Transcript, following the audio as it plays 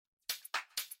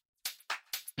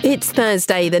It's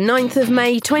Thursday, the 9th of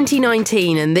May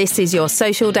 2019, and this is your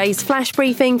Social Days flash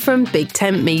briefing from Big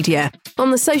Tent Media. On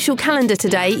the social calendar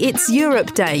today, it's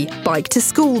Europe Day, Bike to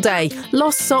School Day,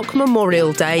 Lost Sock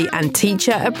Memorial Day and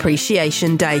Teacher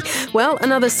Appreciation Day. Well,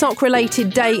 another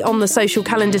sock-related day on the social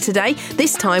calendar today.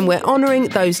 This time we're honouring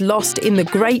those lost in the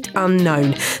great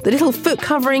unknown. The little foot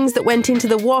coverings that went into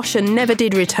the wash and never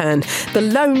did return. The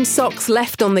lone socks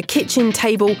left on the kitchen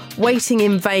table, waiting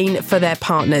in vain for their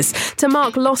partners. To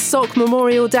mark Lost Sock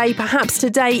Memorial Day, perhaps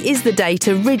today is the day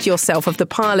to rid yourself of the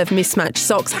pile of mismatched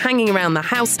socks hanging around the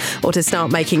house, or to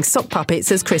start making sock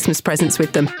puppets as Christmas presents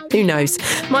with them. Who knows?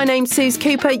 My name's Suze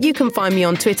Cooper. You can find me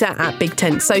on Twitter at Big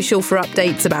Tent Social for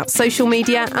updates about social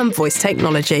media and voice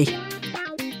technology.